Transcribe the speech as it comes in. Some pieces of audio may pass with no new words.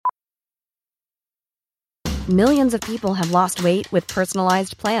Millions of people have lost weight with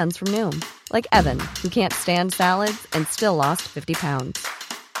personalized plans from Noom. Like Evan, who can't stand salads and still lost 50 pounds.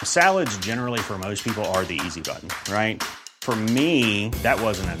 Salads generally for most people are the easy button, right? For me, that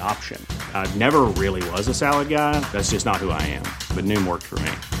wasn't an option. I never really was a salad guy. That's just not who I am. But Noom worked for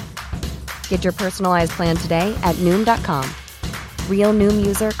me. Get your personalized plan today at Noom.com. Real Noom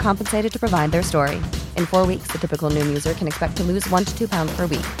user compensated to provide their story. In 4 weeks, the typical Noom user can expect to lose 1 to 2 pounds per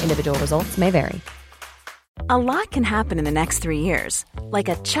week. Individual results may vary. A lot can happen in the next 3 years. Like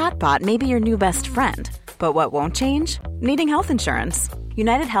a chatbot may be your new best friend. But what won't change? Needing health insurance.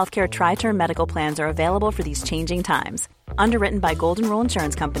 United Healthcare Tri-Term Medical Plans are available for these changing times. Underwritten by Golden Rule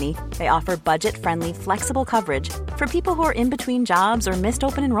Insurance Company, they offer budget-friendly, flexible coverage for people who are in between jobs or missed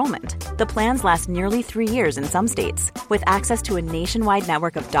open enrollment. The plans last nearly 3 years in some states, with access to a nationwide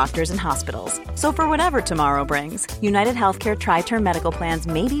network of doctors and hospitals. So for whatever tomorrow brings, United Healthcare Tri-Term Medical Plans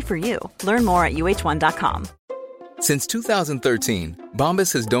may be for you. Learn more at uh1.com. Since 2013,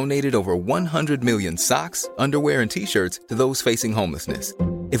 Bombas has donated over 100 million socks, underwear, and T-shirts to those facing homelessness.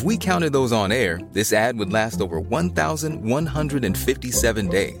 If we counted those on air, this ad would last over 1,157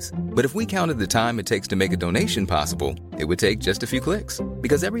 days. But if we counted the time it takes to make a donation possible, it would take just a few clicks.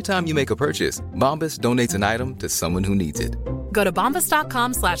 Because every time you make a purchase, Bombas donates an item to someone who needs it. Go to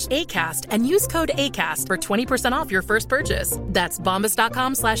bombas.com/ACAST and use code ACAST for 20% off your first purchase. That's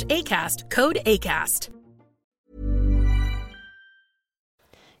bombas.com/ACAST, code ACAST.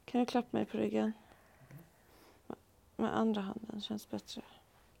 Kan du klappa mig på ryggen? Med andra handen känns bättre.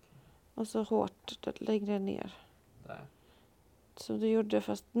 Och så hårt, längre ner. Där. Som du gjorde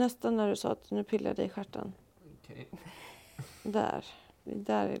fast nästan när du sa att nu pillar jag dig i stjärten. Okej. Där.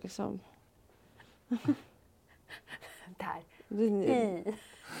 Där är liksom... Där.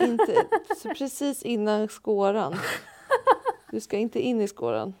 Inte, så precis innan skåran. Du ska inte in i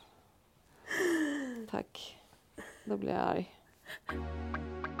skåran. Tack. Då blir jag arg.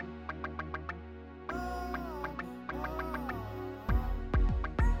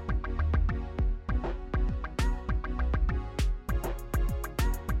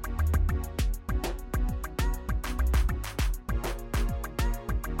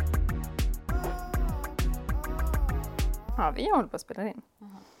 Ja, vi håller på att spela in.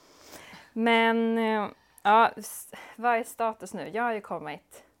 Men ja, vad är status nu? Jag har ju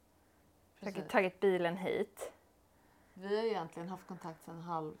kommit. Jag har tagit bilen hit. Vi har egentligen haft kontakt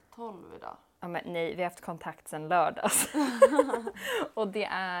sedan 11:30 idag. Ja, men nej, vi har haft kontakt sedan lördags. Och det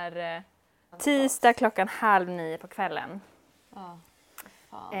är tisdag 8:30 på kvällen. Ja,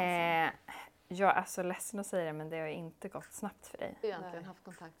 fan alltså. Jag är så ledsen att säga det, men det har inte gått snabbt för dig. Vi har egentligen haft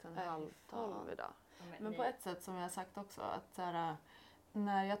kontakt sedan 11:30 idag. Men på ett sätt som jag har sagt också, att så här,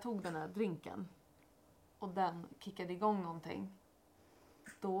 när jag tog den här drinken och den kickade igång någonting,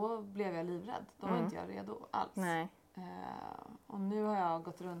 då blev jag livrädd. Då var inte jag redo alls. Nej. Och nu har jag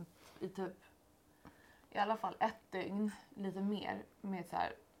gått runt i typ i alla fall 1 dygn, lite mer, med så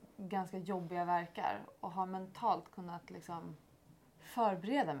här ganska jobbiga verkar och har mentalt kunnat liksom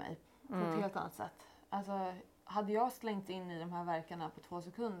förbereda mig på ett helt annat sätt. Alltså, hade jag slängt in i de här verkarna på 2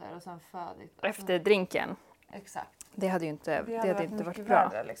 sekunder och sen födigt... Efter drinken? Exakt. Det hade ju inte, det hade inte varit bra.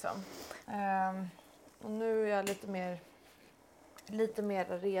 Värre, liksom. Och nu är jag lite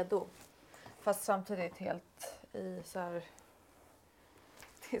mer redo. Fast samtidigt helt i så här...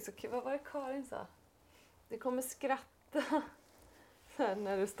 Det är så kul. Vad var det Karin sa? Det kommer skratta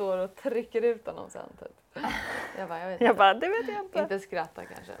när du står och trycker ut honom sen typ. Jag bara, det vet jag inte. Inte skratta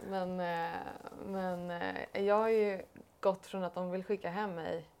kanske. Men jag har ju gått från att de vill skicka hem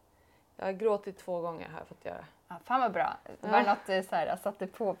mig. Jag har gråtit 2 gånger här för att göra. Ja, fan vad bra. Var det något så här, satt du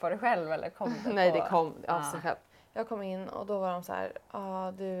på dig själv eller kom det? Nej, det kom av sig själv. Jag kom in och då var de så här,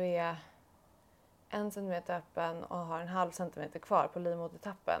 du är 1 centimeter öppen och har 1/2 centimeter kvar på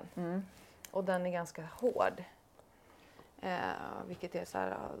livmodertappen. Och den är ganska hård. Vilket är så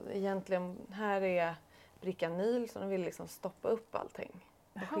här, egentligen här är Bricanyl, så de vill liksom stoppa upp allting.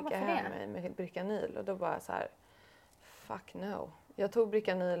 Jag skickade hem mig med Bricanyl och då bara så här, fuck no. Jag tog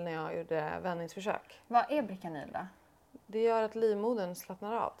Bricanyl när jag gjorde vändningsförsök. Vad är Bricanyl då? Det gör att livmodern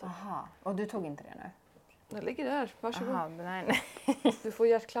slappnar av. Typ. Aha, och du tog inte det nu? Det ligger där, varsågod. Aha, nej. Du får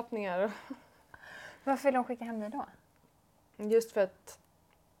hjärtklappningar. Varför vill de skicka hem dig då? Just för att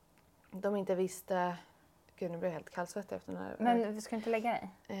de inte visste... Gud, nu blir jag helt kallsvettig efter den här. Men du ska inte lägga dig?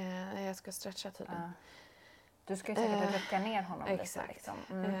 Jag ska stretcha tydligen. Du ska ju säkert rycka ner honom exakt. lite. Liksom.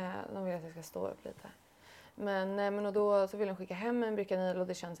 De vill att jag ska stå upp lite. Men och då så vill de skicka hem en Bricanyl och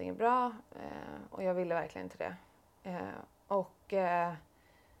det känns inget bra. Och jag ville verkligen inte det.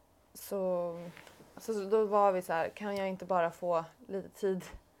 Så då var vi så här, kan jag inte bara få lite tid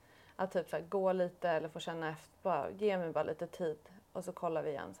Att typ så här, gå lite eller få känna efter. Bara, ge mig bara lite tid. Och så kollar vi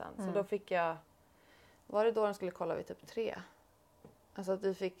igen sen. Så då fick jag... Var det då de skulle kolla vid typ 3? Alltså att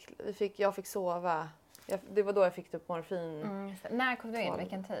jag fick sova. Det var då jag fick typ morfin. När kom du in?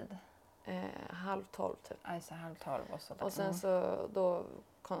 Vilken tid? 11:30 typ. Alltså 11:30 och så. Och sen så då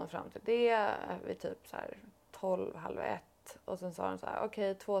kom de fram till det vid typ så här 12, 12:30. Och sen sa de så här,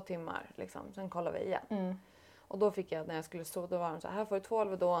 okej, 2 timmar liksom. Sen kollar vi igen. Och då fick jag, när jag skulle sova, då var de så här får du 2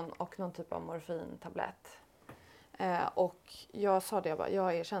 Alvedon och någon typ av morfintablett. Och jag sa det,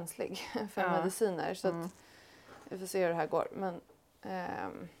 jag är känslig för mediciner. Så att vi får se hur det här går. Men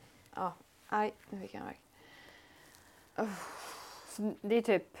nej, nu fick jag en verk. Så det är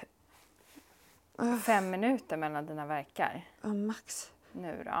typ 5 minuter mellan dina verkar. Max.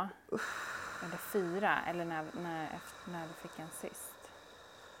 Nu då? Eller 4, eller när du fick en sist.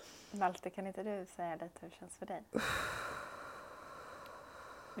 Walter, kan inte du säga lite hur det känns för dig?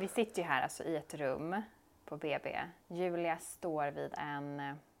 Vi sitter ju här alltså i ett rum på BB. Julia står vid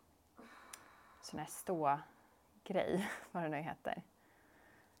en sån här stågrej, vad det nu heter.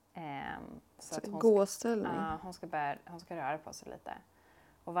 Så att gåställning. Ja, hon ska röra på sig lite.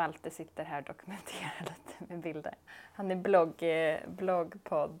 Och Walter sitter här och dokumenterar lite med bilder. Han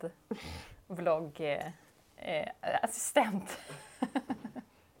är assistent.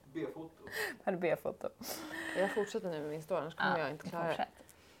 B-foto. Han är B-foto. Jag fortsätter nu med min story, annars kommer jag inte klara det. Fortsätt.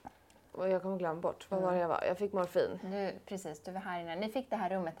 Och jag kommer glömma bort. Vad var det jag var? Jag fick morfin. Precis, du var här inne. Ni fick det här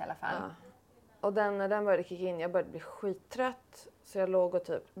rummet i alla fall. Ja. Och när den började kicka in, jag började bli skittrött. Så jag låg och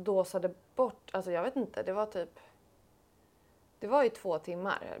typ dåsade bort. Alltså jag vet inte, det var ju 2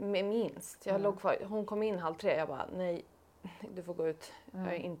 timmar, minst. Jag låg kvar. Hon kom in 2:30. Jag bara, nej, du får gå ut. Jag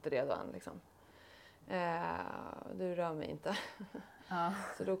är inte redo än liksom. Du rör mig inte. Ja.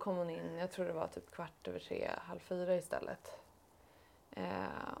 Så då kom hon in, jag tror det var typ 3:15, 3:30 istället.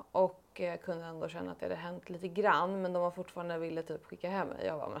 Och kunde ändå känna att det hade hänt lite grann. Men de var fortfarande ville typ skicka hem mig.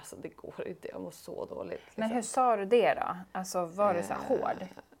 Jag bara, men alltså, det går inte, jag mår så dåligt. Liksom. Men hur sa du det då? Alltså var du så hård?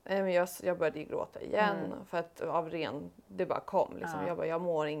 Men jag började ju gråta igen. För att det bara kom. Liksom. Ja. Jag bara, jag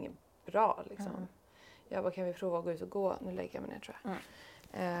mår inget bra. Liksom. Jag bara, kan vi prova att gå ut och gå? Nu lägger jag mig ner tror jag.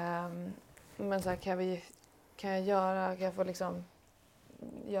 Men så här, kan jag få liksom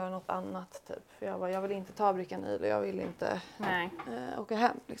göra något annat typ. För jag vill inte ta Bricanyl och jag vill inte åka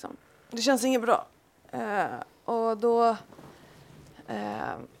hem liksom. Det känns inget bra. Och då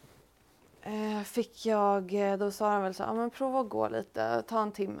då sa de väl så, men prova att gå lite, ta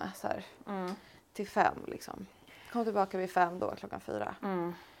en timme så här, till 5 liksom. Kom tillbaka vid 5 då,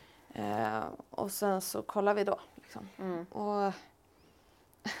 4:00. Och sen så kollar vi då liksom. Och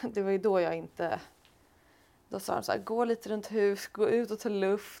det var ju då då sa de så här, gå lite runt hus, gå ut och ta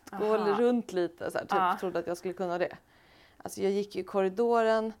luft, gå runt lite så här, typ trodde att jag skulle kunna det. Alltså jag gick ju i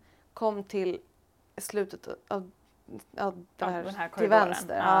korridoren, kom till slutet av där till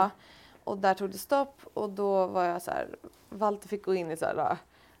vänster. Ja. Och där tog det stopp och då var jag så här, Walter fick gå in i så här,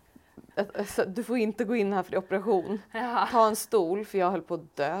 du får inte gå in här för det är operation. Ta en stol för jag höll på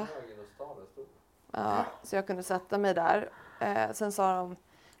att dö. Ja, så jag kunde sätta mig där. Sen sa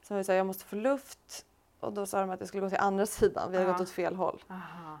de, jag måste få luft. Och då sa de att jag skulle gå till andra sidan. Vi hade gått åt fel håll.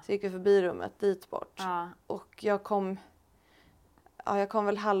 Så gick vi förbi rummet dit bort. Och jag kom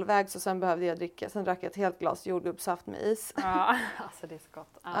väl halvvägs och sen behövde jag dricka. Sen drack jag ett helt glas jordgubbssaft med is. Ja, alltså det är så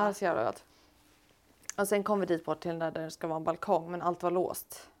gott. Ja, så jävla gott. Och sen kom vi dit bort till där det ska vara en balkong. Men allt var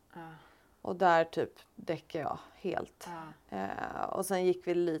låst. Och där typ däckade jag helt. Och sen gick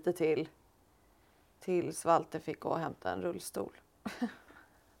vi lite tills Walter fick gå och hämta en rullstol.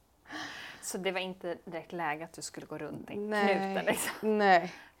 Så det var inte direkt läge att du skulle gå runt i knuten liksom?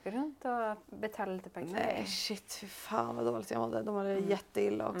 Nej. Gå runt och betala lite parkering? Nej, shit, fy fan vad dåligt jag mådde. De hade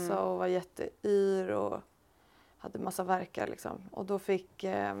jätteilla också och var jätteyr och hade massa värkar liksom. Och då fick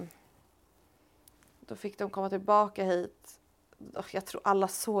de komma tillbaka hit. Jag tror alla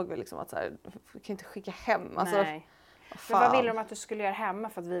såg väl liksom att så här, vi kan inte skicka hem. Alltså, nej. Men vad ville de att du skulle göra hemma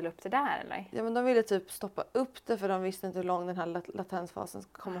för att vila upp det där eller? Ja, men de ville typ stoppa upp det för de visste inte hur lång den här latensfasen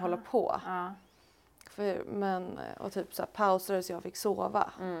kommer hålla på. Och typ så här pauser så jag fick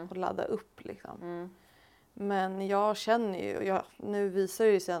sova och ladda upp liksom. Men jag känner ju, nu visar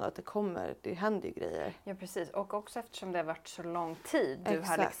det sig ändå att det händer ju grejer. Ja precis, och också eftersom det har varit så lång tid. Du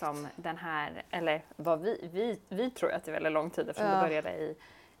har liksom den här, eller vad vi tror att det är väldigt lång tid eftersom det började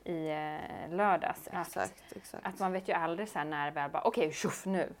i lördags. Exakt. Att man vet ju aldrig så här när det väl bara okej, tjoff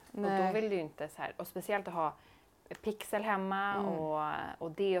nu. Nej. Och då vill du ju inte så här, och speciellt att ha pixel hemma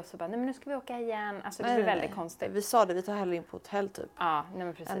och det och så bara, nej men nu ska vi åka igen. Alltså det blir väldigt konstigt. Vi sa det, vi tar hellre in på hotell typ. Ja, nej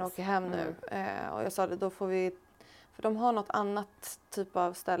men precis. Än åka hem nu. Och jag sa det, då får vi, För de har något annat typ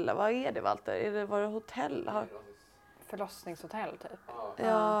av ställe. Vad är det, Walter? Var det hotell? Förlossningshotell typ.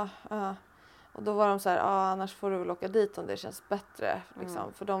 Ja. Och då var de så här, annars får du väl åka dit om det känns bättre.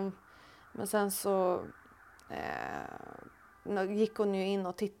 Liksom. Men sen så gick hon ju in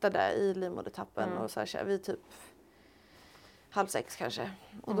och tittade i livmodertappen och så här, vi typ 5:30 kanske.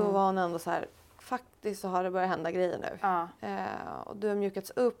 Och då var hon ändå så här, faktiskt så har det börjat hända grejer nu. Och du har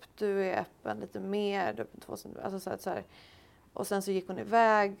mjukats upp, du är öppen lite mer, du är öppen 2 centimeter. Alltså så här. Och sen så gick hon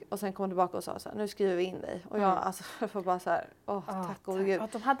iväg och sen kom hon tillbaka och sa så här, nu skriver vi in dig. Och jag får bara så här, tack gode gud. Och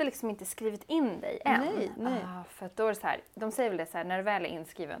de hade liksom inte skrivit in dig än? Nej. För att då är det så här, de säger väl det så här, när du väl är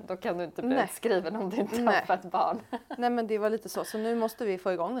inskriven, då kan du inte bli utskriven om du inte har fått barn. Nej, men det var lite så nu måste vi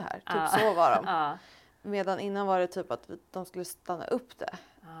få igång det här. Typ så var de. Medan innan var det typ att de skulle stanna upp det.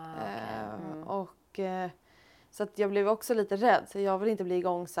 Så att jag blev också lite rädd. Så jag vill inte bli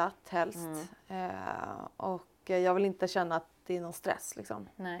igångsatt helst. Och jag vill inte känna att det är någon stress liksom.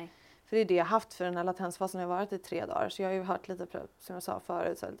 Nej. För det är det jag haft för den här latensfasen har varit i 3 dagar. Så jag har ju hört lite, som jag sa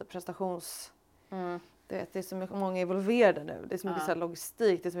förut, så lite prestations... Det är så mycket, många involverade nu. Det är så mycket så här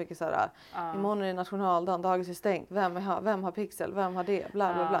logistik. Det är så mycket så här, imorgon är det nationaldagen, dagis är stängt. Vem har pixel? Vem har det?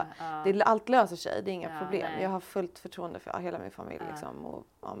 Bla bla bla. Allt löser sig, det är inga problem. Jag har fullt förtroende för hela min familj liksom. Och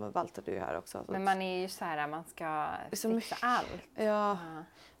men Walter, du är här också. Men man är ju så här, man ska fixa allt. Ja,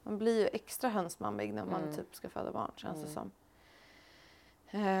 man blir ju extra hönsmammig när man typ ska föda barn, känns det som.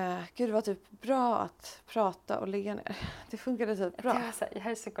 Gud, det var typ bra att prata och ligga ner. Det funkade typ bra. Jag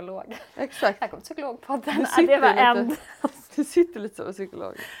är psykolog. Exakt. Här kommer psykologpodden. Det var en. Du sitter lite som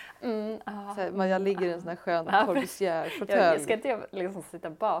psykolog. Jag ligger i en sån här skön Corbusier-fåtölj. Jag ska inte liksom sitta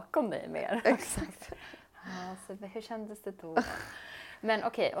bakom dig mer. Exakt. Så hur kändes det då? Men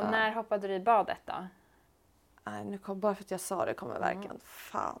okej, och när hoppade du i badet då? Nej, nu kom bara för att jag sa det kommer verkan.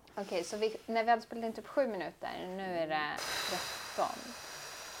 Fan. Okej, så när vi hade spelat in typ 7 minuter, nu är det 13.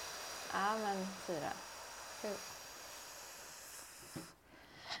 Ja, men 4.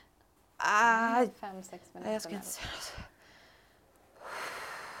 5-6 minuter. Nej, jag ska inte säga något.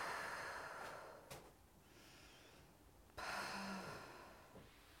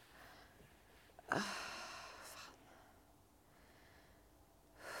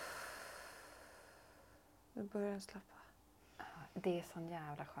 Nu börjar jag släppa. Det är sån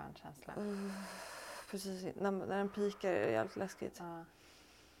jävla skön känsla. Precis, när den pikar är det jävligt läskigt.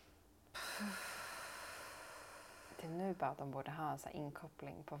 Det är nu bara att de borde ha en sån här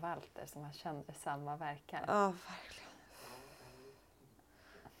inkoppling på Walter som man känner samma verkar. Ja, verkligen.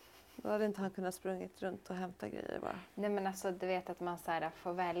 Då hade inte han kunnat sprungit runt och hämta grejer bara. Nej, men alltså du vet att man så här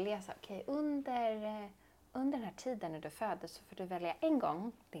får välja så okej, under den här tiden när du föder så får du välja en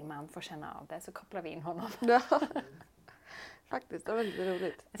gång din man får känna av det, så kopplar vi in honom. Ja. Faktiskt, det var lite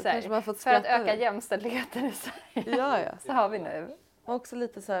roligt. Så här, man fått för att öka jämställdheten i Sverige. Ja. Så har vi nu. Och också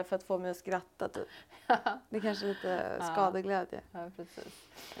lite så här för att få mig att skratta typ. Det är kanske lite skadeglädje. Ja, precis.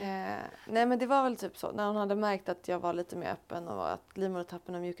 Nej, men det var väl typ så. När hon hade märkt att jag var lite mer öppen och att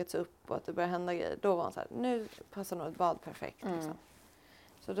livmodertappen har mjukats upp och att det började hända grejer. Då var hon så här, nu passar nog ett bad perfekt. Liksom.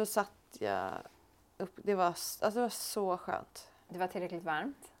 Så då satt jag upp. Det var så skönt. Det var tillräckligt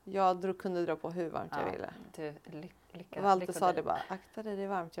varmt? Jag kunde dra på hur varmt jag ville. Du Walter sa det bara, akta dig, det är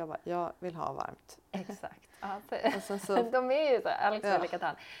varmt. Jag bara, jag vill ha varmt. Exakt. Och sen så, de är ju så, Alex är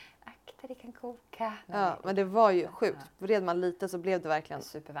likadan. Akta, det kan koka. Ja, men det var ju sjukt. Vred man lite så blev det verkligen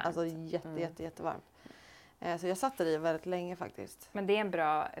supervarmt. Alltså jättevarmt. Så jag satt där i väldigt länge faktiskt. Men det är en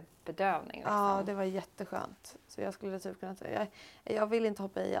bra bedövning. Liksom. Ja, det var jätteskönt. Så jag skulle typ kunna säga, jag vill inte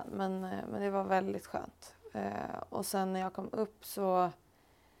hoppa igen, men det var väldigt skönt. Och sen när jag kom upp så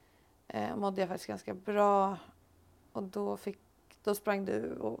mådde jag faktiskt ganska bra. Och då sprang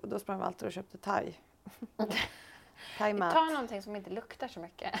Walter och köpte thai. Thai-mat. Ta någonting som inte luktar så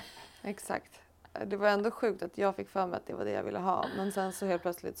mycket. Exakt. Det var ändå sjukt att jag fick för mig att det var det jag ville ha. Men sen så helt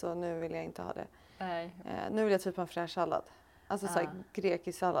plötsligt så nu vill jag inte ha det. Nej. Nu vill jag typ ha en fräsch sallad. Alltså så här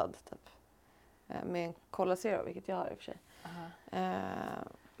grekisk sallad typ. Med en Cola Zero, vilket jag har i och för sig.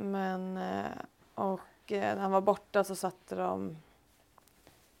 När han var borta så satte de...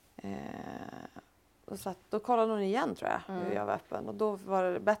 Då kollade hon igen tror jag hur jag var öppen. Och då var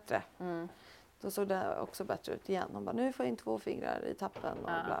det bättre. Då såg det också bättre ut igen. Hon bara, nu får jag in 2 fingrar i tappen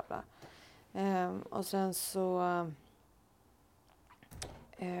och bla bla. Och sen så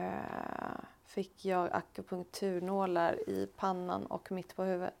fick jag akupunkturnålar i pannan och mitt på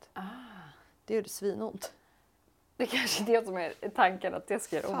huvudet. Det gjorde svinont. Det är kanske det som är tanken, att det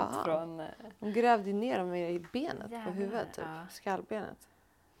ska göra ont från... Hon grävde ner dem i benet på huvudet, typ. Skallbenet.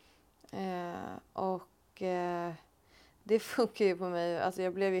 Det funkar ju på mig. Alltså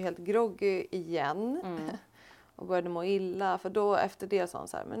jag blev ju helt groggy igen. och började må illa. För då efter det sa hon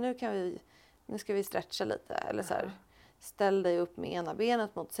så här, men nu ska vi stretcha lite. Eller så här, ställ dig upp med ena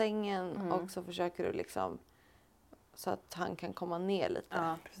benet mot sängen och så försöker du liksom så att han kan komma ner lite.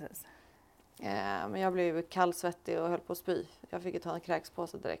 Ja, precis. Men jag blev kallsvettig och höll på att spy. Jag fick ta en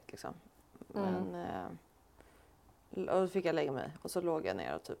kräkspåse direkt liksom. Men, och då fick jag lägga mig. Och så låg jag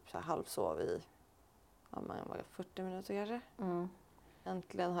ner och typ så här halvsov i 40 minuter kanske.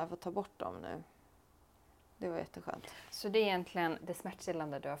 Äntligen har jag fått ta bort dem nu. Det var jätteskönt. Så det är egentligen det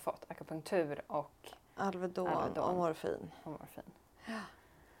smärtstillande du har fått? Akupunktur och Alvedon och morfin. Ja.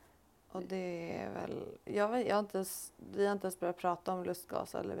 Och det är väl... vi har inte ens börjat prata om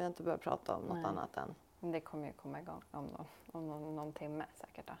lustgas eller vi har inte börjat prata om något annat än. Men det kommer ju komma igång om någon timme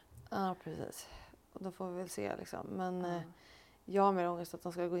säkert då. Ja, precis. Och då får vi väl se liksom. Men jag har mer ångest att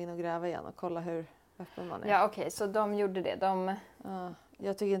de ska gå in och gräva igen och kolla hur öppen man är. Ja, okej. Så de gjorde det.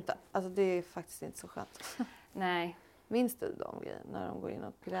 Jag tycker inte... Alltså det är faktiskt inte så skönt. Nej. Minns du de grejerna när de går in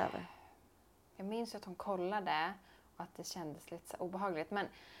och gräver? Jag minns ju att hon kollade och att det kändes lite så obehagligt. Men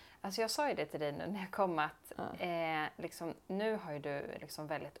alltså jag sa ju det till dig nu när jag kom att liksom, nu har ju du liksom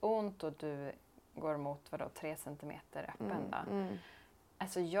väldigt ont och du går mot 3 centimeter öppen då.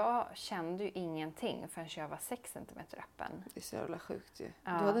 Alltså jag kände ju ingenting förrän jag var 6 centimeter öppen. Det är så jävla sjukt ju.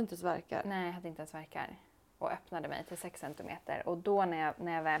 Ja. Du hade inte ens verkar. Nej, jag hade inte ens verkar. Och öppnade mig till 6 centimeter. Och då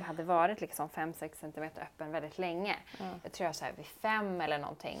när jag väl hade varit liksom 5-6 centimeter öppen väldigt länge. Jag tror jag så här vid 5 eller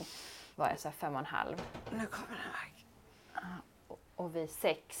någonting var jag så här 5,5. Nu kommer den verk. Och vid 8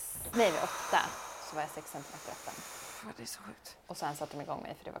 så var jag 6 centimeter öppen. Det är så sjukt. Och sen satte de igång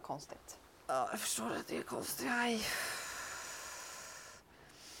mig för det var konstigt. Ja, jag förstår att det är konstigt. Aj.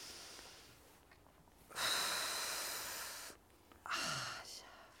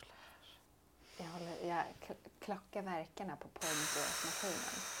 Jag klockar verkarna på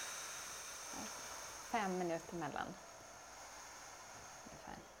poddmaskinen. 5 minuter mellan.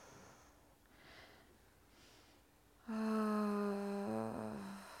 Ungefär.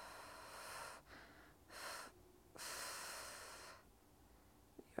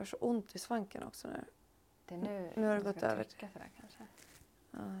 Det gör så ont i svanken också nu. Det är nu har det gått över. Kanske.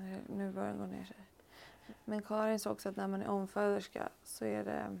 Ja, nu börjar den gå ner sig. Men Karin sa också att när man är omföderska så är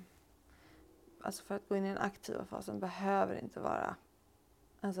det... Alltså för att gå in i den aktiva fasen behöver inte vara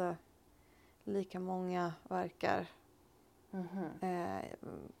lika många verkar.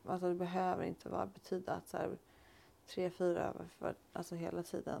 Alltså det behöver inte betyda att 3-4 alltså hela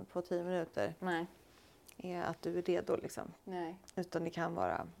tiden på 10 minuter. Nej. Är att du är redo liksom. Nej. Utan det kan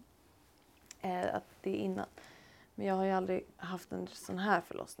vara att det är innan. Men jag har ju aldrig haft en sån här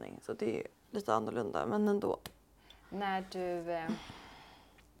förlossning så det är lite annorlunda men ändå. När du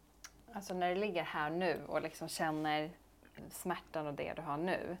alltså när du ligger här nu och liksom känner smärtan och det du har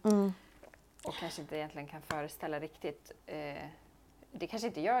nu och kanske inte egentligen kan föreställa riktigt det kanske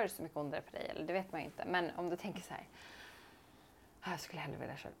inte gör så mycket ondare för dig eller det vet man inte men om du tänker så här jag skulle hellre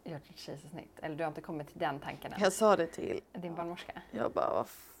vilja göra ett kejsarsnitt eller du har inte kommit till den tanken än. Jag sa det till din barnmorska. Jag bara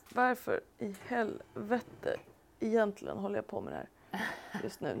varför i helvete egentligen håller jag på med det här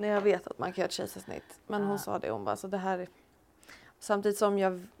just nu när jag vet att man kan göra ett kejsarsnitt men hon sa det hon bara så det här är samtidigt som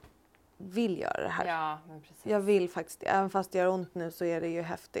jag vill göra det här. Ja, men precis. Jag vill faktiskt, även fast det gör ont nu så är det ju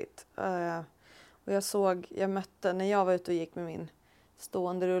häftigt. Och jag mötte, när jag var ute och gick med min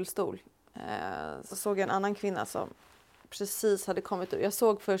stående rullstol, så såg jag en annan kvinna som precis hade kommit ut. Jag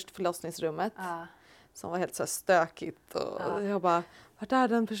såg först förlossningsrummet som var helt så här stökigt och jag bara, vart är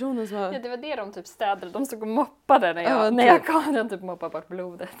den personen som har... Ja, det var det de typ städade. De stod och moppade när jag kom. De typ moppade bort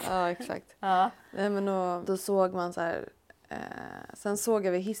blodet. Ja, exakt. Ja. Nej, men då såg man så här... sen såg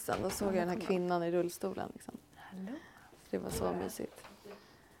jag vid hissen, då såg jag den här kvinnan i rullstolen. Liksom. Hallå? Det var så mysigt.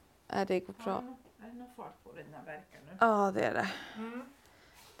 Det går bra. Är det någon fart på dina verkar nu? Ja, det är det.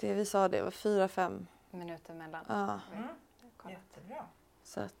 Det vi sa, det var 4-5 minuter mellan. Ja. Jättebra.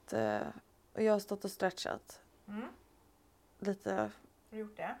 Så att, och jag har stått och stretchat. Lite. Har du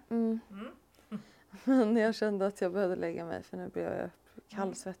gjort det? Men jag kände att jag behövde lägga mig för nu blev jag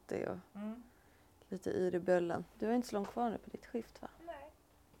kallsvettig och lite yr i böllen. Du har inte så långt kvar nu på ditt skift va? Nej.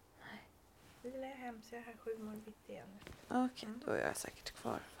 Vi vill hem så jag är här 7 morgon bitti igen. Okej, då är jag säkert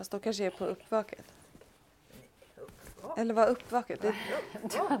kvar. Fast då kanske jag är på uppvaket. Eller vad uppvaket? Det,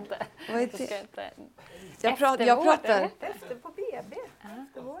 vad är det? Jag pratar... Efter på BB.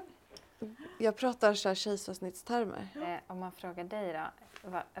 Eftervård. Jag pratar så här kejsarsnittstermer. Om man frågar dig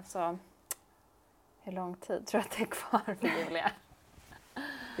då, alltså, hur lång tid tror du att det är kvar för Julia?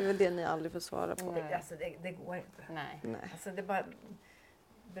 Det är väl det ni aldrig får svara på. Alltså det går inte. Nej. Alltså det bara...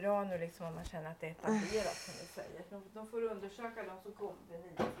 bra nu liksom om man känner att det är etablerat som vi säger. De får undersöka de som kommer vid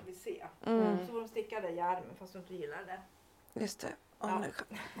 9 får vi se. Så får de sticka dig i armen fast du inte gillar det. Just det.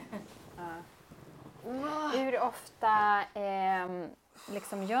 Hur ofta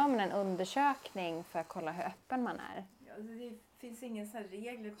liksom gör man en undersökning för att kolla hur öppen man är? Ja, det finns ingen sån här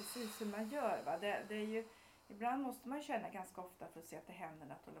regler precis hur man gör. Va? Det är ju, ibland måste man känna ganska ofta för att se att det händer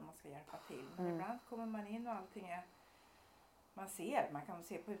något eller man ska hjälpa till. Men ibland kommer man in och allting är... Man kan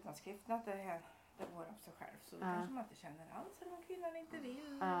se på utlandsskriften att det går av sig själv. Så kanske man inte känner alls eller om kvinnan inte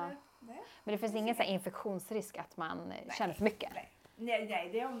vill. Eller, men det finns ingen så här infektionsrisk att man känner för mycket? Nej,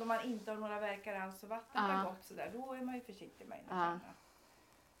 det är om man inte har några verkar alls och vattnet har gått sådär. Då är man ju försiktig med att känna.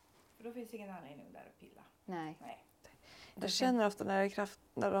 För då finns ingen anledning där att pilla. Nej. Jag känner ofta när det är kraft,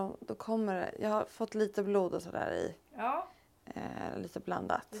 då kommer det, jag har fått lite blod och sådär i. Ja. Lite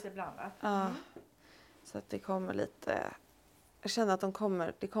blandat. Ja. Så att det kommer lite, jag känner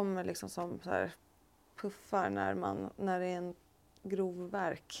att det kommer liksom som så här puffar när det är en grov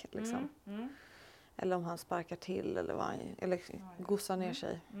värk liksom. Eller om han sparkar till eller gossar ner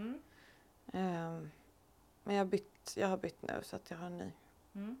sig. Men jag har bytt nu så att jag har en ny.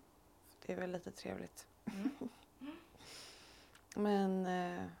 Det är väl lite trevligt. Men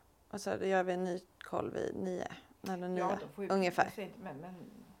och så gör vi en ny koll vid 9 eller 9 ungefär. Men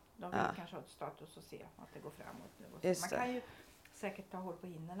de vill kanske ha ett status och se att det går framåt nu. Man kan ju säkert ta håll på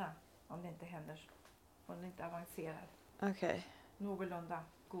hinnorna om det inte händer, om det inte avancerar. Okej. Någorlunda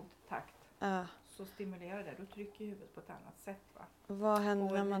god takt. Så stimulerar det. Då trycker huvudet på ett annat sätt. Va? Vad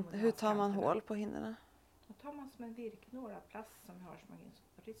händer när hur tar man hål på hinnorna? Då tar man som en virknål av plast som vi har som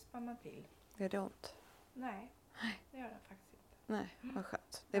så rispar man till. Gör det ont? Nej, det gör det faktiskt inte. Nej, vad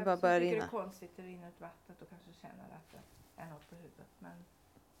skönt. Det är bara börja rinna. Jag tycker det är konstigt att rinna ut vattnet och kanske känner att det är något på huvudet. Men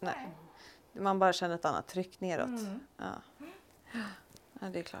nej. Man bara känner ett annat tryck neråt. Ja,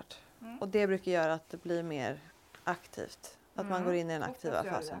 det är klart. Och det brukar göra att det blir mer aktivt. Att man går in i den aktiva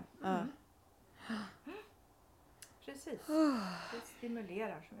fasen. Precis. Det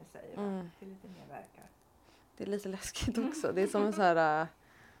stimulerar som vi säger. Det är lite mer verkar. Det är lite läskigt också. Det är som en så här...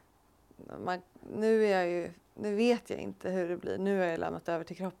 Nu vet jag inte hur det blir. Nu har jag lämnat över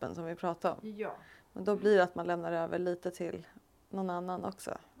till kroppen som vi pratade om. Ja. Men då blir det att man lämnar över lite till någon annan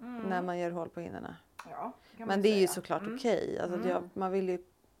också. När man gör hål på hinnorna. Ja, men det är ju såklart okej. Alltså man vill ju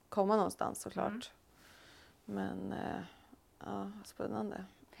komma någonstans såklart. Men spännande.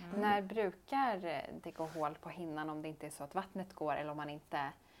 När brukar det gå hål på hinnan om det inte är så att vattnet går eller om man inte...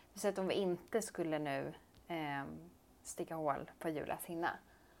 Om vi inte skulle nu sticka hål på Julas hinna.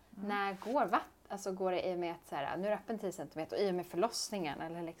 När går vattnet? Alltså går det i och med att så här, nu är det öppen 10 centimeter och i och med förlossningen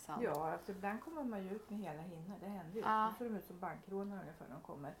eller liksom? Ja, alltså ibland kommer man ju ut med hela hinnor. Det händer ju. Då får de ut som bankrånare ungefär när de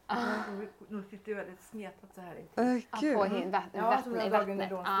kommer. De sitter ju väldigt smetat så här. På vattnet. Som en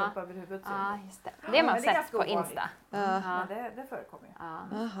nylonstrumpa över huvudet. Just det. Det har man sett på Insta. Men det förekommer ju.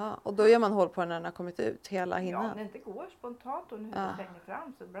 Jaha, och då gör man hål på den när den har kommit ut hela hinnan? Ja, när det inte går spontant och nu slänger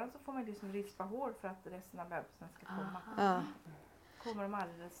fram. Så ibland så får man liksom rispa hål för att resten av bebisen ska komma. Kommer de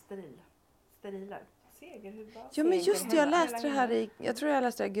alldeles sterila. Segerhuva. Jo, men just det, jag läste det här jag tror jag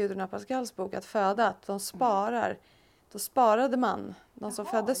läste det i Gudrun Pascals bok att föda, att de sparar. Då sparade man, de som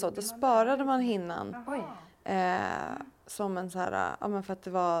föddes så, då sparade man hinnan. Som en så här, men för att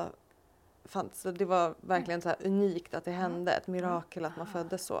det var verkligen så här unikt att det hände, ett mirakel att man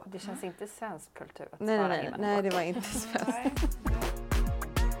föddes så. Det känns inte svensk kultur att spara hinnan. Nej, det var inte svenskt.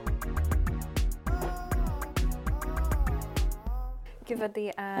 Gud vad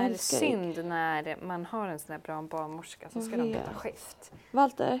det är synd när man har en sån här bra barnmorska så ska de byta skift.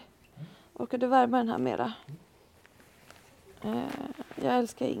 Walter, orkar du värma den här mera? Jag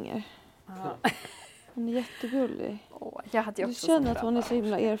älskar Inger. Hon är jättegullig. Du känner att hon är så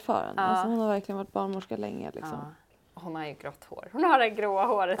himla erfaren. Alltså, hon har verkligen varit barnmorska länge. Liksom. Hon har ju grått hår. Hon har det gråa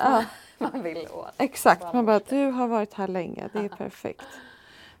håret man vill åt. Exakt, man bara, du har varit här länge. Det är perfekt.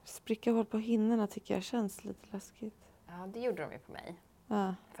 Spricka hål på hinnorna tycker jag känns lite läskigt. Ja, det gjorde de ju på mig.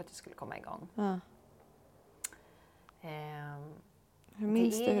 För att du skulle komma igång. Hur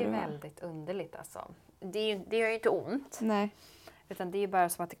minns det du är hur ju det var? väldigt underligt alltså. Det gör ju inte ont. Nej. Utan det är ju bara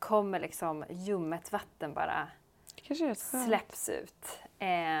som att det kommer liksom ljummet vatten bara släpps ut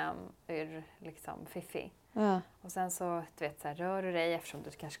ur liksom fiffi. Och sen så, du vet, så här, rör du dig eftersom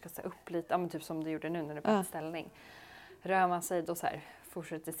du kanske ska sätta upp lite, men typ som du gjorde nu när du var på ställning. Rör man sig då så här,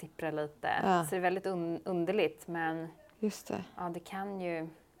 fortsätter sippra lite. Så det är väldigt underligt, men just det. Ja, det kan ju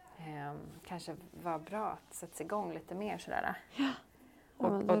kanske vara bra att sätta igång lite mer sådär.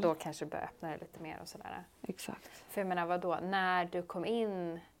 Och då kanske börja öppna det lite mer och sådär. Exakt. För jag menar, vadå? När du kom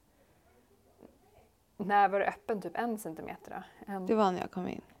in När var det öppen? Typ 1 centimeter då? Det var när jag kom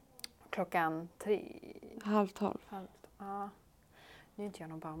in. Klockan 3? 11:30. Ja. Nu är inte jag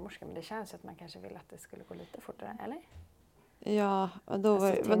någon barnmorska, men det känns ju att man kanske vill att det skulle gå lite fortare, eller? Ja, då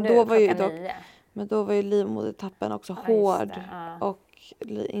var, Alltså, men då var ju klockan dock, 9. men då var ju livmodertappen också Ja, just hård det, ja. och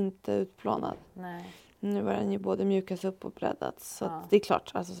inte utplånad. Nej. Nu var den ju både mjukas upp och breddats. Så Ja. att det är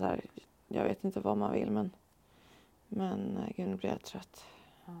klart, alltså så här, jag vet inte vad man vill, men gud, nu blir jag trött.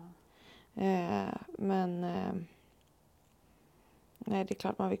 Ja. Nej, det är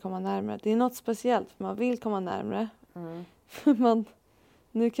klart man vill komma närmare. Det är något speciellt, för man vill komma närmare. Mm.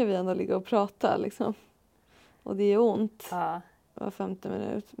 Nu kan vi ändå ligga och prata liksom. Och det är ont Ja. var 50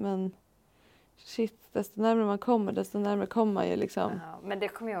 minut. Men shit, desto närmare man kommer, desto närmare kommer man ju liksom. Ja, men det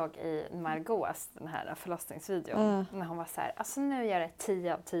kommer jag ihåg i Margaux, den här förlossningsvideon. När hon var så här, alltså nu gör det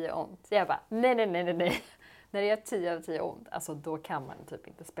 10 av 10 ont. Jag bara, nej. När det gör 10 av 10 ont, alltså då kan man typ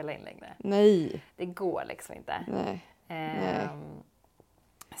inte spela in längre. Nej. Det går liksom inte. Nej.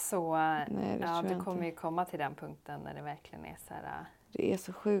 Så Nej, det ja, tror du jag kommer inte. ju komma till den punkten när det verkligen är så här, Det är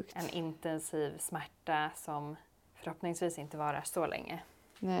så sjukt. en intensiv smärta som förhoppningsvis inte varar så länge.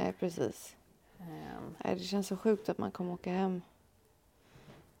 Nej, precis. Nej, det känns så sjukt att man kommer åka hem.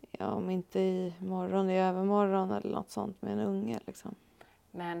 Ja, om inte i morgon, i övermorgon eller något sånt med en unge liksom.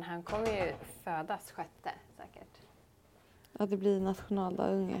 Men han kommer ju födas 6:e säkert. Ja, det blir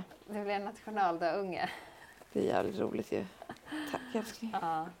nationaldag-unge. Det blir en nationaldag-unge. Det är jävligt roligt ju. Tack älskling.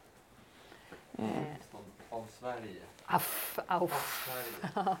 Ja. Av Sverige. Aff.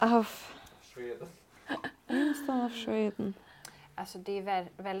 Sverige. Aff. Sweden. Instead of Sweden. Alltså det är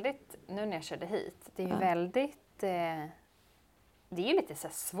väldigt, nu när jag körde hit, det är ju väldigt, det är ju lite så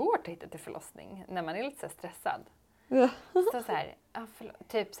här svårt att hitta till förlossning när man är lite så här stressad. Ja. Så här,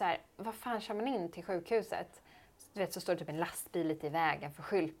 typ så här, vad fan kör man in till sjukhuset? Du vet, så står det typ en lastbil lite i vägen för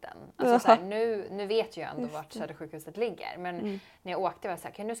skylten. Alltså så här, nu vet jag ändå vart Södersjukhuset ligger. Men när jag åkte var jag så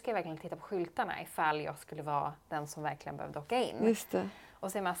här, nu ska jag verkligen titta på skyltarna ifall jag skulle vara den som verkligen behövde åka in. Just det.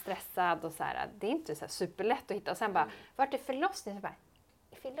 Och så är man stressad och så här, det är inte så här superlätt att hitta. Och sen bara, vart är förlossning? Så bara,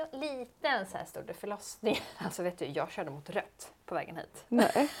 liten så här stod det förlossning. Alltså vet du, jag körde mot rött på vägen hit.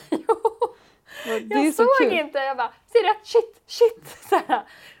 Nej. Jo. Det är Jag så såg kul. inte, jag bara, ser rött, shit. Så här.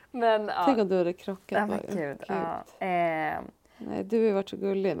 Men, ja. Tänk om du hade krockat. Ja, men bara. gud. Ja. Nej, du har ju varit så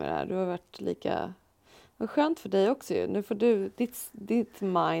gullig med det här. Du har varit lika... Vad skönt för dig också ju. Nu får du, ditt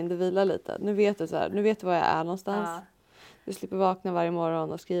mind vila lite. Nu vet du så här, nu vet du var jag är någonstans. Ja. Du slipper vakna varje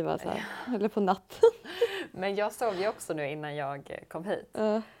morgon och skriva så här. Eller på natten. Men jag sov ju också nu innan jag kom hit.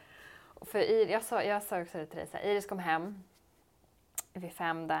 För jag sa också till dig så här, Iris kom hem vid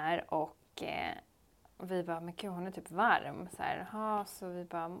 5 där och vi bara, men gud hon är typ varm. Så vi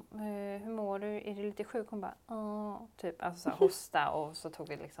bara, hur mår du? Är du lite sjuk? Hon bara, typ, alltså så här, hosta och så tog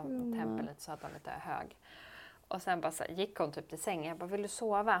vi liksom tempen lite så att hon lite hög. Och sen bara så här, gick hon typ till sängen. Jag bara, vill du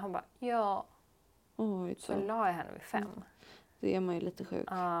sova? Hon bara, ja. Oj, Så la jag henne vid 5. Då är man ju lite sjuk.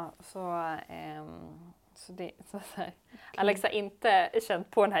 Ja, så det så här. Alexa har inte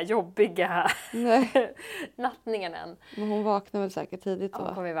känt på den här jobbiga nattningen än. Men hon vaknar väl säkert tidigt då? Ja,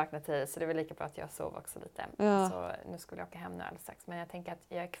 hon kommer vakna tidigt så det är väl lika bra att jag sover också lite. Ja. Så nu skulle jag åka hem nu alldeles strax. Men jag tänker att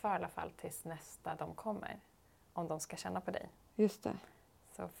jag är kvar i alla fall tills nästa de kommer. Om de ska känna på dig. Just det.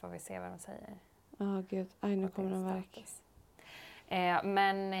 Så får vi se vad de säger. Ja, gud. Aj, nu kommer den verk.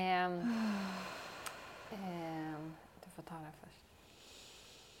 Du får ta den först.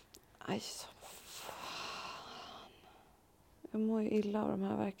 Aj, så fan. Jag mår ju illa av de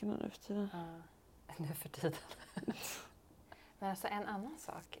här verkarna nu för tiden. Nu för tiden. Men alltså en annan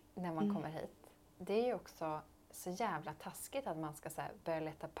sak när man kommer hit. Det är ju också så jävla taskigt att man ska så här, börja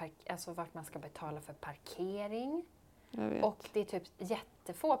leta alltså vart man ska betala för parkering. Jag vet. Och det är typ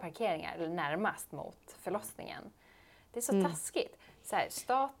jättefå parkeringar eller närmast mot förlossningen. Det är så taskigt. Så här,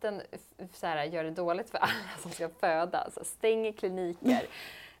 staten så här, gör det dåligt för alla som ska föda. Så stänger kliniker.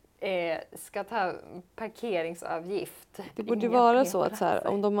 Ska ta parkeringsavgift. Det borde vara så att så här,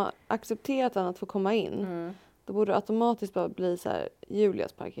 om de har accepterat att få komma in. Då borde det automatiskt bara bli så här,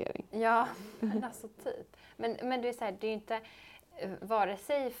 Julias parkering. Ja, men alltså typ. Men det är så här, det är ju inte vare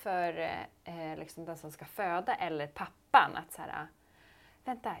sig för liksom den som ska föda eller pappan att så här,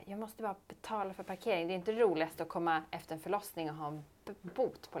 vänta, jag måste bara betala för parkering. Det är inte roligast att komma efter en förlossning och ha en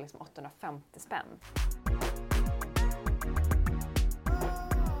bot på liksom 850 spänn.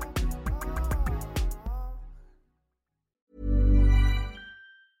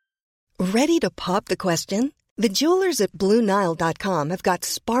 Ready to pop the question? The jewelers at BlueNile.com have got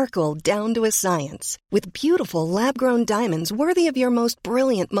sparkle down to a science with beautiful lab-grown diamonds worthy of your most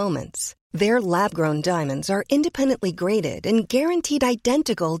brilliant moments. Their lab-grown diamonds are independently graded and guaranteed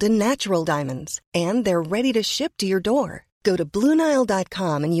identical to natural diamonds. And they're ready to ship to your door. Go to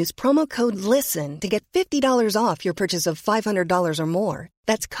BlueNile.com and use promo code LISTEN to get $50 off your purchase of $500 or more.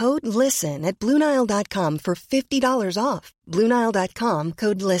 That's code LISTEN at BlueNile.com for $50 off. BlueNile.com,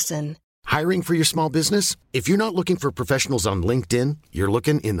 code LISTEN. Hiring for your small business? If you're not looking for professionals on LinkedIn, you're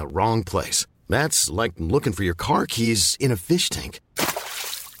looking in the wrong place. That's like looking for your car keys in a fish tank.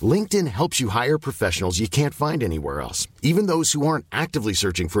 LinkedIn helps you hire professionals you can't find anywhere else, even those who aren't actively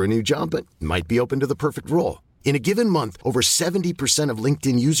searching for a new job but might be open to the perfect role. In a given month, over 70% of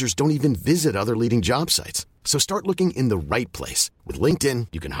LinkedIn users don't even visit other leading job sites. So start looking in the right place. With LinkedIn,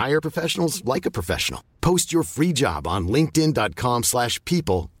 you can hire professionals like a professional. Post your free job on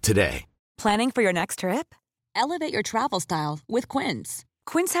linkedin.com/people today. Planning for your next trip? Elevate your travel style with Quince.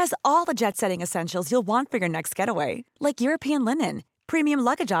 Quince has all the jet-setting essentials you'll want for your next getaway, like European linen, premium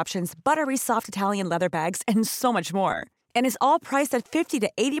luggage options, buttery soft Italian leather bags, and so much more. And is all priced at 50 to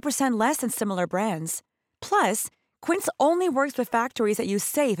 80% less than similar brands. Plus, Quince only works with factories that use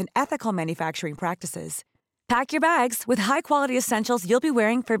safe and ethical manufacturing practices. Pack your bags with high-quality essentials you'll be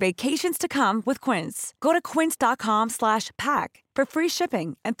wearing for vacations to come with Quince. Go to quince.com/pack for free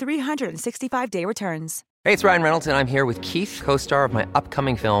shipping and 365-day returns. Hey, it's Ryan Reynolds, and I'm here with Keith, co-star of my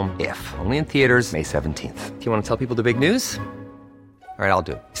upcoming film, If, only in theaters May 17th. Do you want to tell people the big news? All right, I'll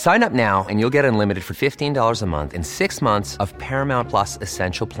do it. Sign up now and you'll get unlimited for $15 a month and 6 months of Paramount Plus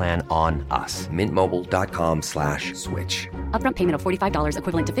Essential Plan on us. MintMobile.com/switch. Upfront payment of $45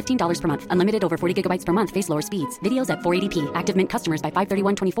 equivalent to $15 per month. Unlimited over 40 gigabytes per month. Face lower speeds. Videos at 480p. Active Mint customers by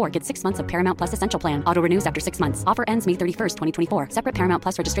 531.24 get 6 months of Paramount Plus Essential Plan. Auto renews after 6 months. Offer ends May 31st, 2024. Separate Paramount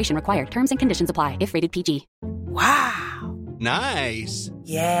Plus registration required. Terms and conditions apply if rated PG. Wow. Nice.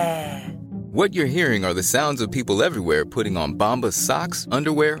 Yeah. What you're hearing are the sounds of people everywhere putting on Bombas socks,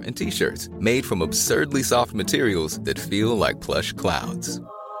 underwear, and T-shirts made from absurdly soft materials that feel like plush clouds.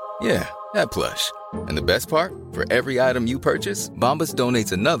 Yeah, that plush. And the best part? For every item you purchase, Bombas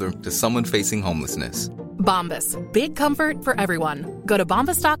donates another to someone facing homelessness. Bombas. Big comfort for everyone. Go to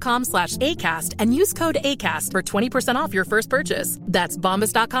bombas.com/ACAST and use code ACAST for 20% off your first purchase. That's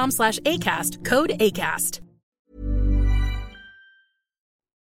bombas.com/ACAST. Code ACAST.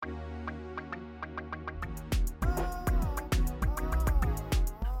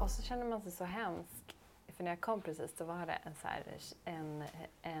 Och så känner man sig så hemsk. För när jag kom precis, då var det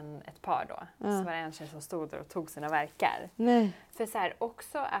ett par då. Så var det en tjej som stod där och tog sina verkar. Nej. För så här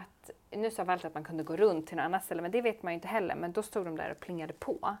också att, nu sa Walter att man kunde gå runt till något annat ställe, men det vet man ju inte heller. Men då stod de där och plingade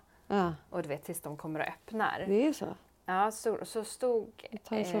på. Ja. Och du vet, tills de kommer och öppnar. Det är så? Ja, så stod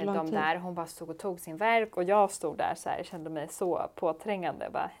de där. Hon bara stod och tog sin verk. Och jag stod där så här, kände mig så påträngande.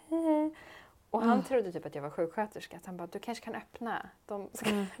 Bara, och han trodde typ att jag var sjuksköterska. Så han bara, du kanske kan öppna.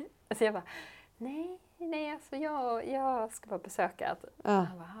 Så jag bara, nej, alltså jag ska bara besöka. Han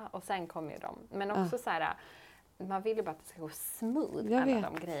bara, och sen kom ju de. Men också så här, man vill ju bara att det ska gå smooth, alla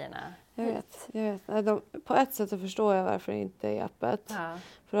de grejerna. Jag vet. På ett sätt så förstår jag varför det inte är öppet. Ja.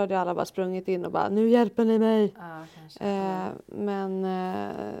 För då hade alla bara sprungit in och bara, nu hjälper ni mig. Ja, kanske.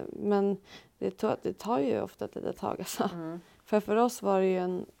 Men det tar ju ofta ett litet tag. Alltså. För oss var det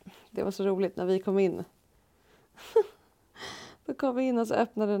ju det var så roligt när vi kom in. Då kom vi in och så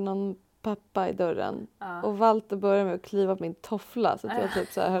öppnade någon pappa i dörren. Och Walter började med att kliva på min toffla. Så att jag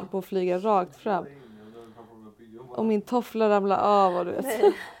typ så här höll på att flyga rakt fram. Och min toffla ramlade av. Och du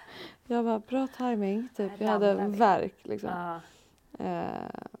vet. Jag bara, bra timing. Typ. Jag hade värk liksom.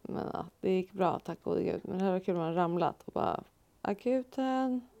 Men ja, det gick bra, tack gode gud. Men det här var kul när man ramlat. Och bara,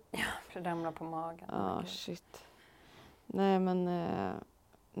 akuten. Ja, för att ramla på magen. Ja, shit. Nej, men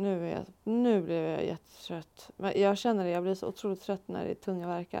nu blev jag jättetrött. Men jag känner det, jag blir så otroligt trött när det är tunga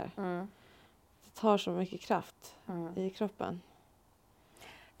verkar. Det tar så mycket kraft i kroppen.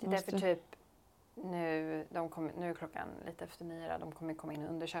 Det är därför typ nu är klockan lite efter 9. De kommer komma in och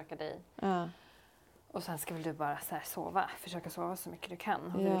undersöka dig. Ja. Och sen ska väl du bara så här försöka sova så mycket du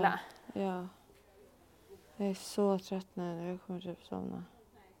kan och vila. Ja. Jag är så trött nu, jag kommer typ somna.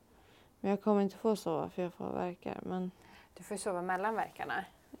 Men jag kommer inte få sova för jag får verkar. Men du får sova mellan verkarna.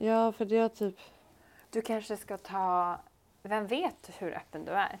 Ja, för det är typ... Du kanske ska ta... Vem vet hur öppen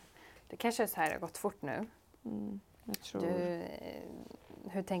du är? Det kanske är så här, det har gått fort nu. Jag tror...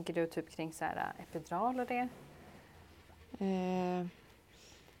 Hur tänker du typ kring så här epidural och det?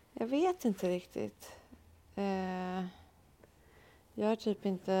 Jag vet inte riktigt. Jag har typ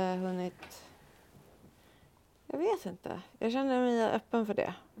inte hunnit... Jag vet inte. Jag känner mig öppen för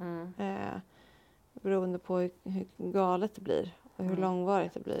det. Beroende på hur galet det blir. Och hur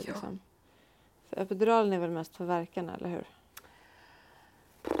långvarigt det blir. Ja. Liksom. För epiduralen är väl mest för verkarna, eller hur?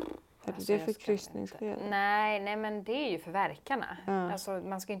 Är Alltså, det för kryssningsskede? Nej, men det är ju för verkarna. Ja. Alltså,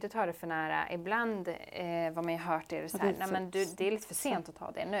 man ska inte ta det för nära. Ibland, vad man ju hört, är det så här, det är lite för sent att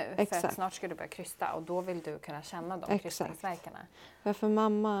ta det nu. Exakt. För att snart ska du börja krysta och då vill du kunna känna de krystningsverkarna. Ja, för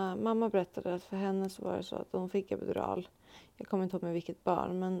mamma berättade att för henne så var det så att hon fick epidural. Jag kommer inte ihåg med vilket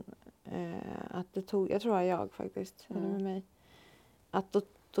barn, men att det tog, jag tror jag faktiskt, eller med mig. Att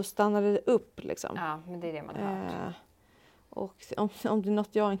då stannade det upp liksom. Ja, men det är det man har hört. Och om det är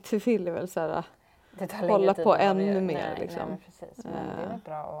något jag inte vill är väl så här, hålla på ännu mer. Nej, liksom. men precis. Men det är väl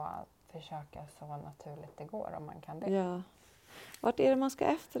bra att försöka så naturligt det går om man kan det. Ja. Vart är det man ska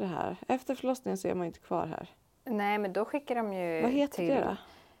efter det här? Efter förlossningen så är man inte kvar här. Nej, men då skickar de ju Vad heter till det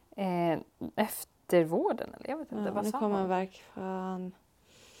då? eftervården, eller jag vet inte. Vad nu sa kommer en hon? verk fan.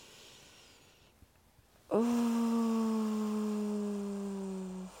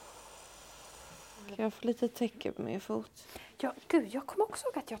 Kan jag få lite täcke på min fot? Ja, gud, jag kommer också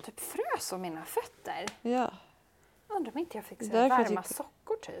ihåg att jag typ frös om mina fötter. Ja. Undrar om inte jag fick så Därför varma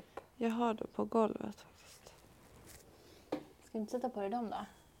sockor typ. Jag har det på golvet faktiskt. Ska du inte sätta på dig dem då?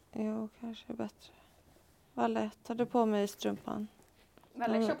 Jo, kanske bättre. Vad lätt. Tar du på mig strumpan?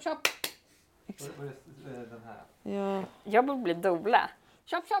 Eller chop chop. Exakt. Den här. Ja. Jag borde bli doula.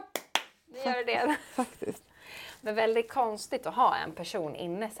 Chop chop. Nu gör det. Faktiskt. Det är väldigt konstigt att ha en person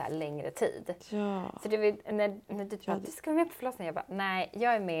inne så här längre tid. Ja. Så när du bara, du ska vara med på förlossningen. Jag bara, nej,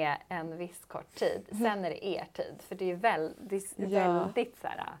 jag är med en viss kort tid. Sen är det er tid. För det är väldigt så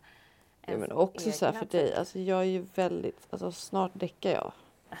här. Ja, men också så här för dig. Alltså jag är ju väldigt, alltså snart däckar jag.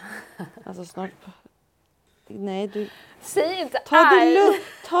 Alltså snart. Nej, du. Säg inte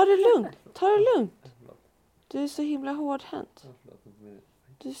Ta det lugnt. Du är så himla hårdhänt.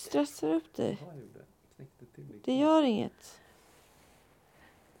 Du stressar upp dig. Det gör inget.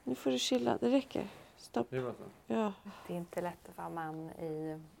 Nu får du chilla. Det räcker. Stopp. Det är bra så. Ja. Det är inte lätt att vara man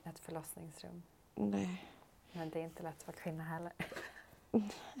i ett förlossningsrum. Nej. Men det är inte lätt att vara kvinna heller.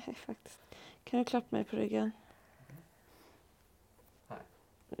 Nej, faktiskt. Kan du klappa mig på ryggen? Nej.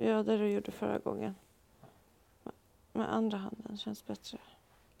 Ja, det du gjorde förra gången. Med andra handen känns bättre.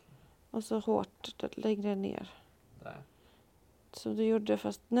 Och så hårt, längre ner. Där. Så du gjorde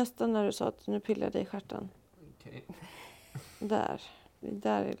fast nästan när du sa att nu pillar jag dig i stjärten. Okej. Där.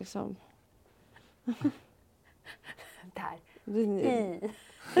 Där är liksom... Där.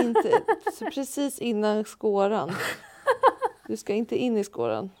 Inte, så precis innan skåran. Du ska inte in i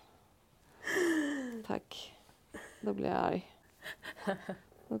skåran. Tack. Då blir jag arg.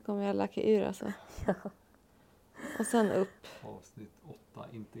 Då kommer jag lacka ur alltså. Och sen upp. Avsnitt 8,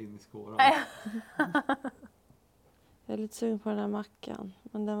 inte in i skåran. Jag är lite sugen på den här mackan.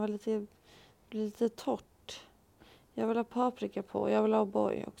 Men den var lite torrt. Jag vill ha paprika på. Jag vill ha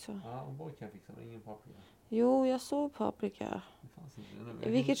O'boy också. Ja, O'boy kan jag fixa, men ingen paprika. Jo, jag såg paprika. Det fanns inte.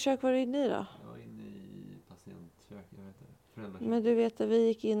 I vilket kök var du inne i då? Jag var inne i patientkök, jag vet inte. Föräldrakök. Men du vet att vi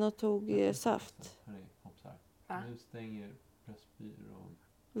gick in och tog saft. Nu stänger Pressbyrån.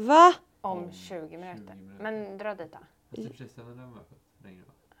 Va? Om 20 minuter. Men dra dit då. Jag ska precis ställa den mötet längre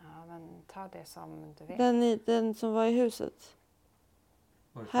va? Ja, men ta det som du vet. Den som var i huset.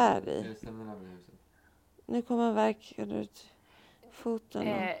 Här i. Jag ställer den över i huset. Nu kommer en verk ut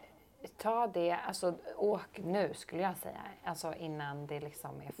foten. Ta det, alltså åk nu skulle jag säga. Alltså innan det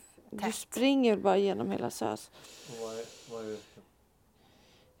liksom är tätt. Du springer bara genom hela SÖS. Och vad är det?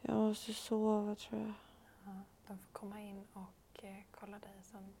 Jag måste sova tror jag. Ja, de får komma in och kolla dig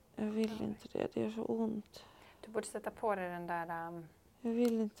sen. Jag vill inte det, det gör så ont. Du borde sätta på dig den där jag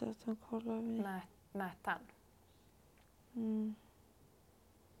vill inte att de kollar mig. mätaren. Mm.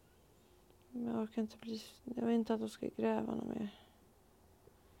 Men jag orkar inte jag vill inte att de ska gräva något mer.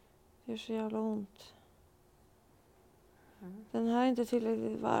 Det gör så jävla ont. Den här är inte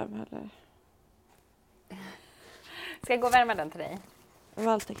tillräckligt varm heller. Ska jag gå och värma den till dig?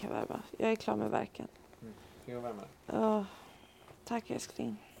 Walter kan värma. Jag är klar med verken. Ska jag värma? Ja. Tack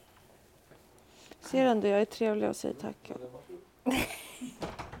älskling. Ser ändå jag är trevlig och säger tack.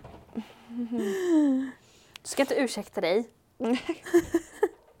 Du ska inte ursäkta dig.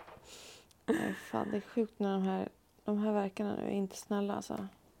 Nej fan, det är sjukt när de här verkarna nu är inte snälla alltså.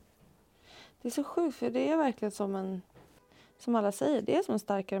 Det är så sjukt för det är verkligen som alla säger, det är som en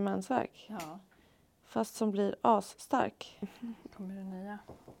starkare mensvärk. Ja. Fast som blir asstark. Kommer det nya?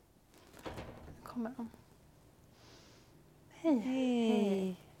 Kommer de?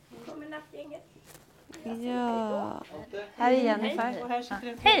 Hej. Kommer nattgänget. Ja. Här är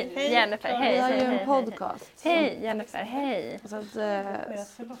Jennifer. Hej Jennifer. Hej. Vi har ju en podcast. Hej Jennifer. Hej. Så att, Ert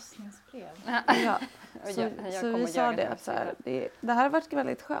förlossningsbrev. ja. Så vi sa det att så här, det här har varit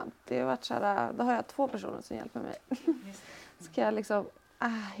väldigt skönt. Det har varit så här, då har jag 2 personer som hjälper mig. Ska jag liksom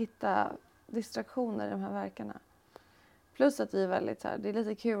hitta distraktioner i de här verkarna. Plus att vi är väldigt så här, det är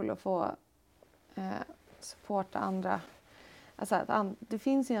lite kul att få supporta andra. Alltså att det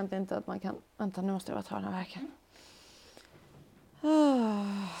finns egentligen inte att man kan, vänta nu måste jag bara ta den här verken. Så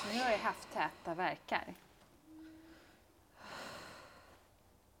nu har jag haft täta verkar.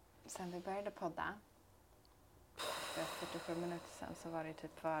 Sen vi började podda. För 47 minuter sedan så var det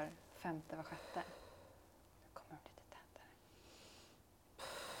typ var femte, var sjätte. Nu kommer de lite tätare.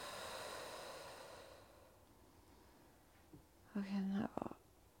 Okej, den här var...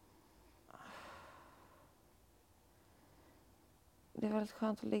 Det är väldigt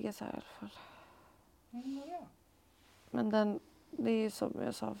skönt att ligga så här i alla fall. Ja. Men det är ju som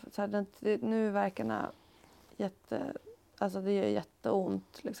jag sa, så här, nu är verkarna alltså det gör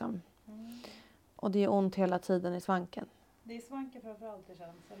jätteont liksom. Och det är ont hela tiden i svanken. Det är svanken framförallt det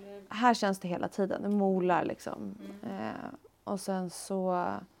känns? Eller? Här känns det hela tiden, det molar liksom. Och sen så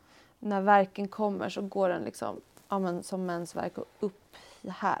när verken kommer så går den liksom, som mensvärk upp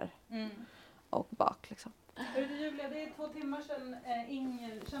här. Och bak liksom. Julia, det är 2 timmar sedan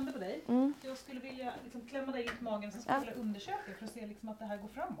Inger kände på dig. Jag skulle vilja liksom klämma dig i magen, så skulle jag vilja undersöka för att se liksom att det här går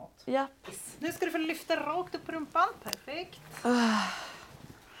framåt. Ja. Nu ska du få lyfta rakt upp på rumpan. Perfekt.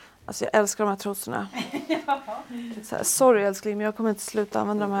 Alltså jag älskar de här trosorna. Så här, sorry älskling, men jag kommer inte sluta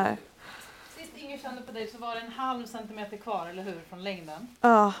använda de här. Sist Inger kände på dig så var det 1/2 centimeter kvar, eller hur? Från längden.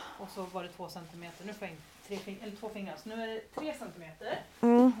 Ja. Och så var det 2 centimeter. Nu får jag in 2 fingrar. Så nu är det 3 centimeter.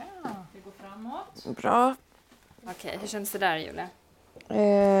 Ja, det går framåt. Bra. Okej, hur känns det där Julia?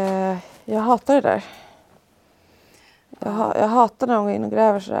 Jag hatar det där. Jag hatar när de går in och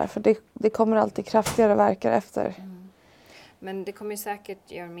gräver sådär. För det kommer alltid kraftigare verkar efter. Men det kommer ju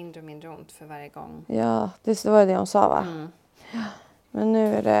säkert göra mindre och mindre ont för varje gång. Ja, det var det hon sa va? Ja. Men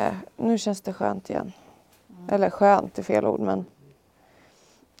nu känns det skönt igen. Eller skönt är fel ord, men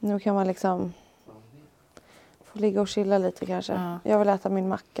nu kan man liksom få ligga och chilla lite kanske. Ja. Jag vill äta min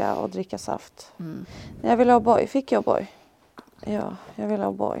macka och dricka saft. Jag vill ha O'boy. Fick jag O'boy? Ja, jag vill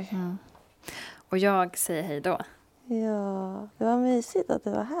ha O'boy. Och jag säger hej då. Ja, det var mysigt att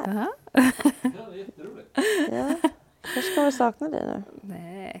du var här. Ja, det är jätteroligt. Ja, kanske kommer sakna dig nu.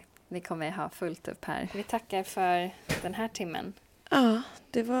 Nej, vi kommer ha fullt upp här. Vi tackar för den här timmen. Ja,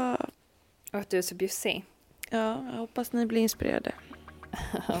 det var... Och att du är så bjussig. Ja, jag hoppas ni blir inspirerade.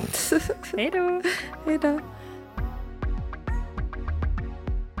 Hej då! Hej då!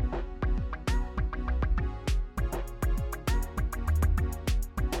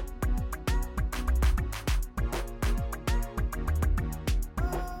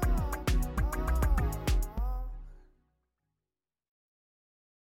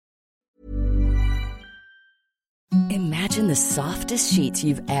 Imagine the softest sheets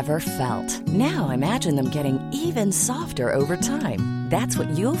you've ever felt. Now imagine them getting even softer over time. That's what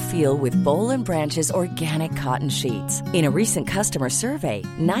you'll feel with Boll & Branch's organic cotton sheets. In a recent customer survey,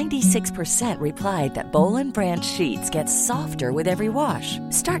 96% replied that Boll & Branch sheets get softer with every wash.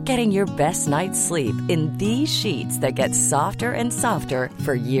 Start getting your best night's sleep in these sheets that get softer and softer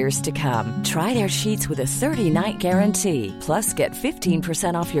for years to come. Try their sheets with a 30-night guarantee. Plus, get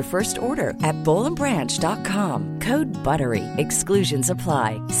 15% off your first order at BollandBranch.com. Code BUTTERY. Exclusions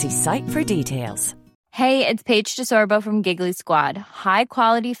apply. See site for details. Hey, it's Paige DeSorbo from Giggly Squad. High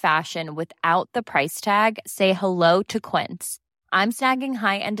quality fashion without the price tag. Say hello to Quince. I'm snagging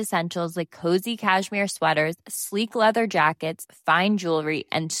high-end essentials like cozy cashmere sweaters, sleek leather jackets, fine jewelry,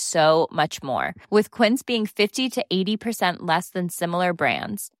 and so much more. With Quince being 50 to 80% less than similar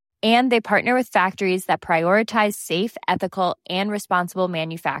brands. And they partner with factories that prioritize safe, ethical, and responsible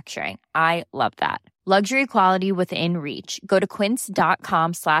manufacturing. I love that. Luxury quality within reach. Go to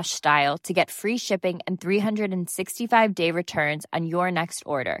quince.com/style to get free shipping and 365-day returns on your next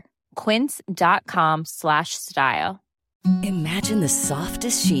order. Quince.com/style. Imagine the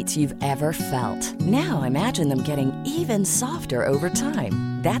softest sheets you've ever felt. Now imagine them getting even softer over time.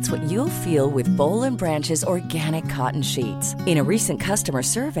 That's what you'll feel with Boll & Branch's organic cotton sheets. In a recent customer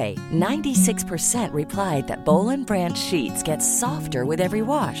survey, 96% replied that Boll & Branch sheets get softer with every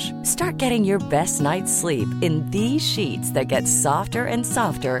wash. Start getting your best night's sleep in these sheets that get softer and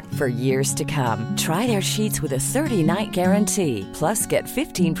softer for years to come. Try their sheets with a 30-night guarantee. Plus, get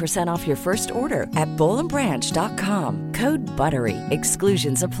 15% off your first order at BollandBranch.com. Code BUTTERY.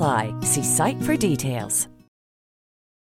 Exclusions apply. See site for details.